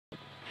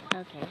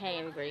Okay, hey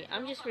everybody.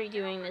 I'm just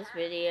redoing this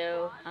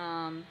video,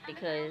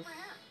 because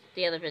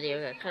the other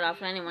video got cut off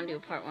and I didn't want to do a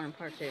part 1 and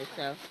part 2,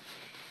 so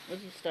we'll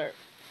just start.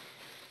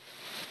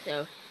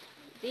 So,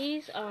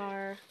 these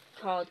are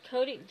called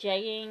Kodak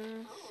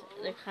jeggings.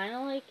 They're kind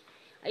of like,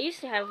 I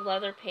used to have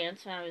leather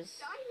pants when I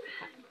was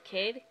a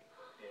kid,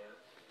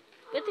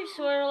 but they're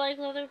sort of like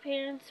leather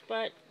pants,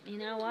 but you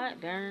know what,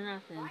 better than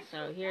nothing.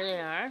 So here they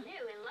are.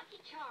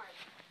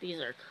 These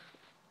are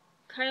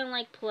kind of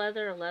like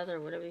pleather or leather,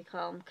 whatever you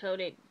call them,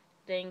 Kodak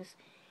things.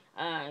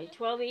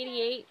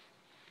 $12.88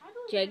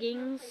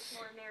 jeggings.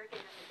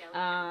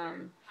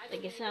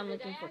 Like I said, I'm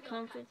looking for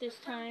comfort this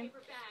time.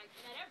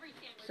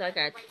 So I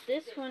got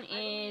this one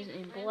is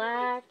in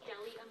black.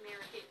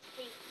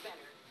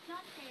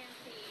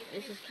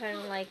 This is kind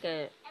of like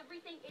a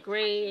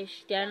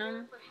grayish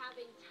denim.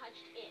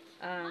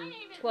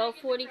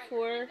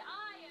 $12.44.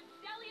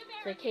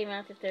 So it came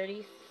out to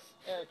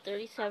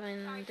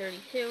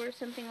 37.32 or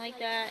something like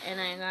that. And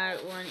I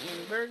got one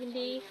in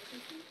burgundy.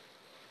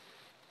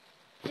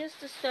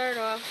 Just to start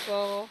off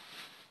fall.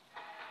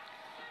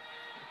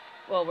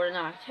 Well, we're in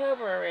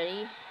October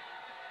already,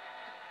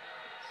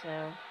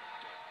 so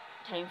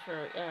time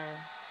for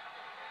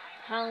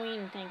Halloween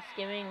and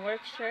Thanksgiving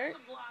work shirt.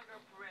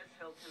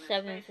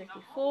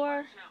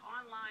 $7.54.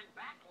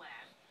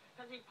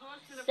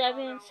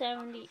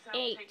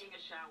 $7.78.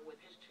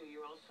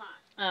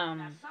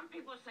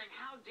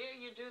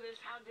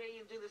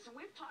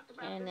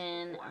 And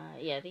then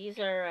yeah, these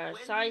are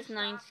size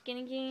 9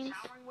 skinny jeans.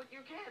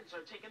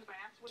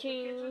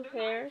 2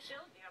 pairs.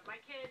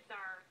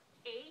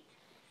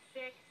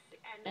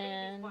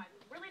 And what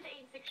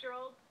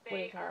do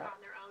you call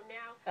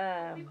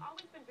it?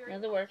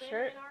 Another work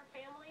shirt.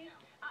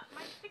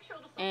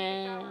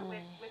 And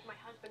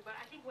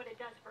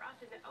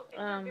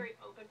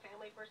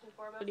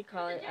what do you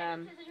call it?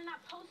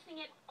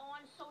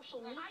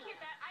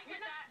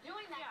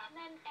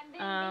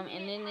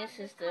 And then this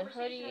is the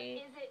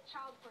hoodie,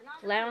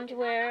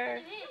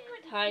 loungewear,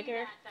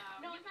 tiger.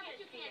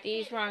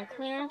 These were on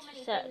clearance.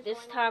 So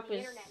this top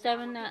was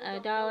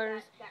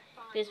 $7.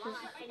 This was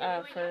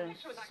for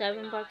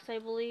 $7, I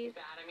believe.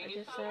 I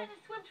just said.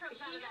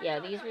 Yeah,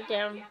 these were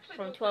down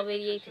from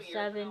 $12.88 to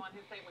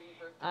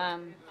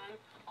 $7.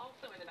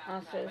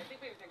 Also,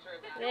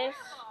 this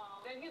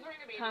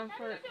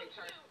comfort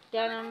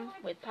denim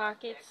with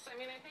pockets,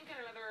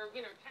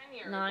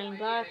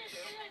 $9.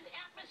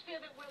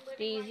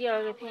 These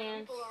yoga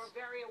pants.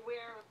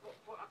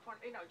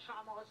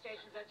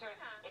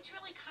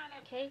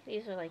 Okay,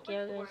 these are like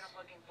yogas.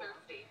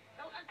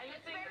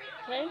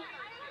 Okay,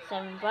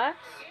 $7. A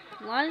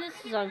lot of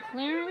this is on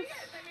clearance.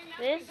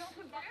 This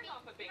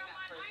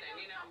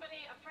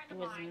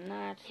was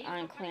not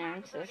on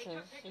clearance. This is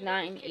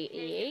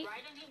 $9.88,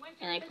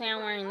 and I plan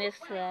on wearing this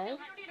today.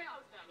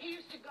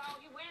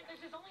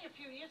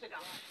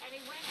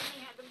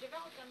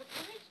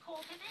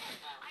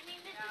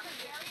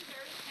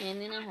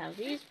 And then I have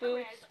these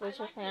boots, which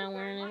I plan on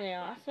wearing today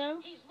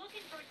also.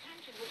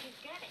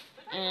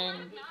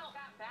 And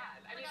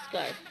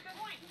scarf.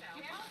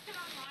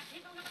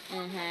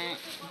 And hat.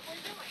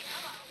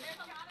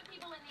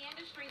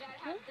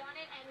 Okay.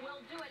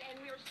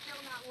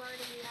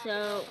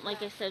 So,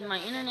 like I said, my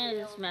internet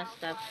is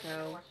messed up,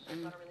 so,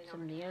 and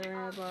some of the other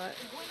I bought.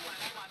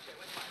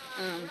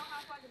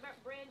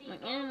 My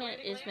internet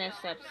is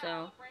messed up,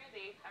 so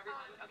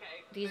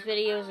these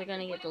videos are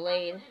gonna get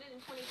delayed.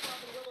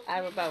 I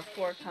have about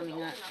 4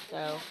 coming up,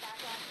 so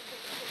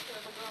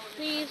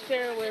please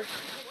bear with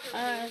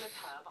us.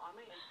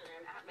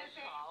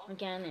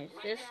 Again, there's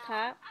this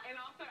top.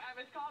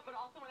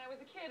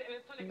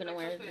 I'm gonna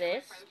wear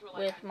this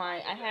with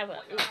my, I have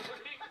a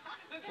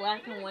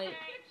black and white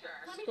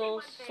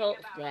soul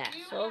skirt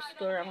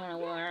I'm gonna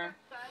wear.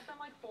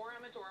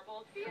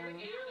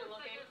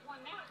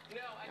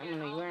 I'm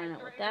gonna be wearing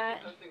it with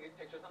that.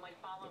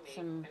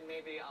 Some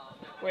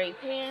gray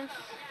pants.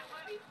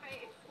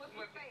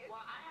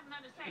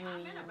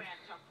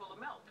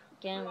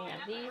 Again, we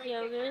have these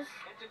yogas.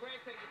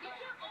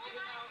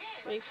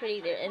 Pretty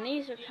pretty there. And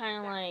these are kind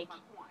of like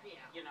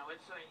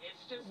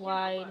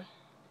wide,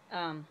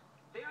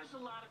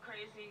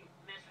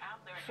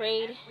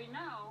 frayed,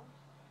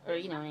 or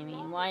you know what I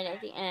mean, wide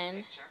at the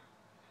end.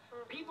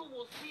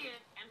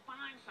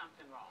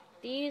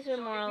 These are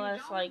more or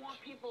less like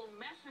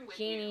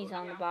genies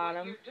on the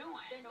bottom,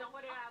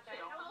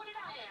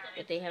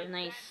 but they have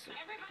nice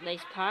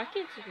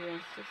pockets if you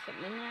want to stick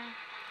something in there.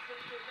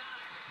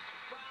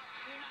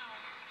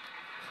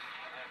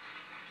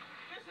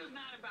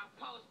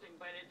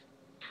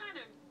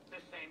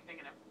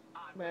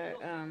 But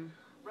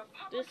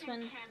this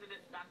one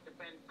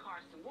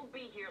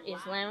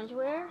is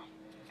loungewear.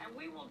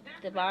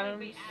 The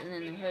bottoms and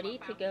then the hoodie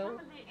to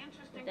go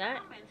with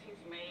that.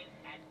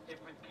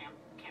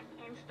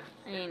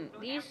 And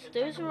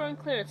those were on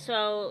clearance.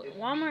 So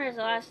Walmart has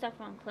a lot of stuff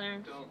on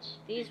clearance.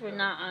 These were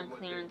not on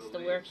clearance. The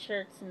work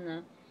shirts and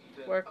the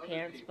work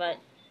pants, but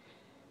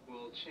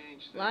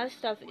A lot of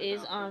stuff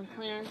is on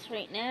clearance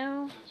right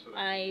now.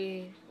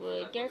 I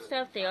would get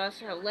stuff. They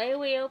also have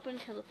layaway open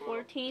till the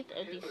 14th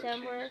of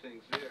December.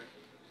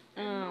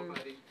 So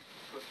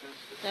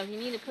if you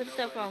need to put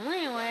stuff on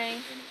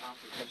layaway,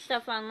 put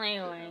stuff on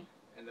layaway.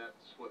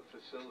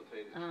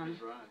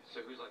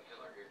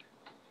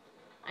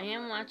 I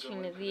am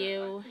watching The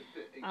View.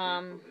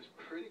 I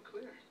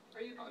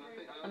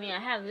mean, I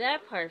have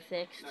that part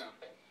fixed,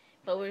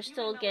 but we're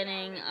still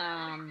getting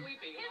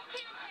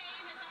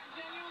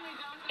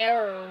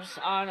errors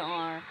on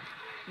our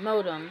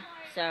modem,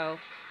 so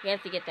we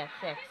have to get that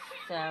fixed.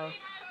 So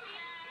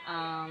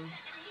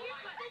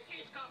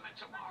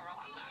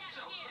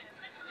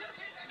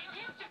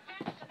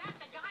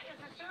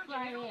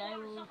Friday I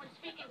will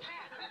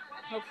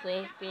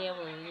hopefully be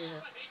able to use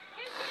it.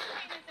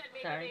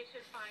 Sorry.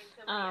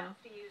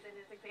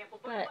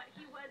 But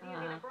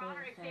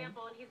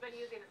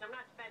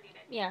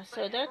yeah,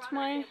 so that's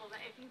my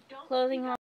clothing line.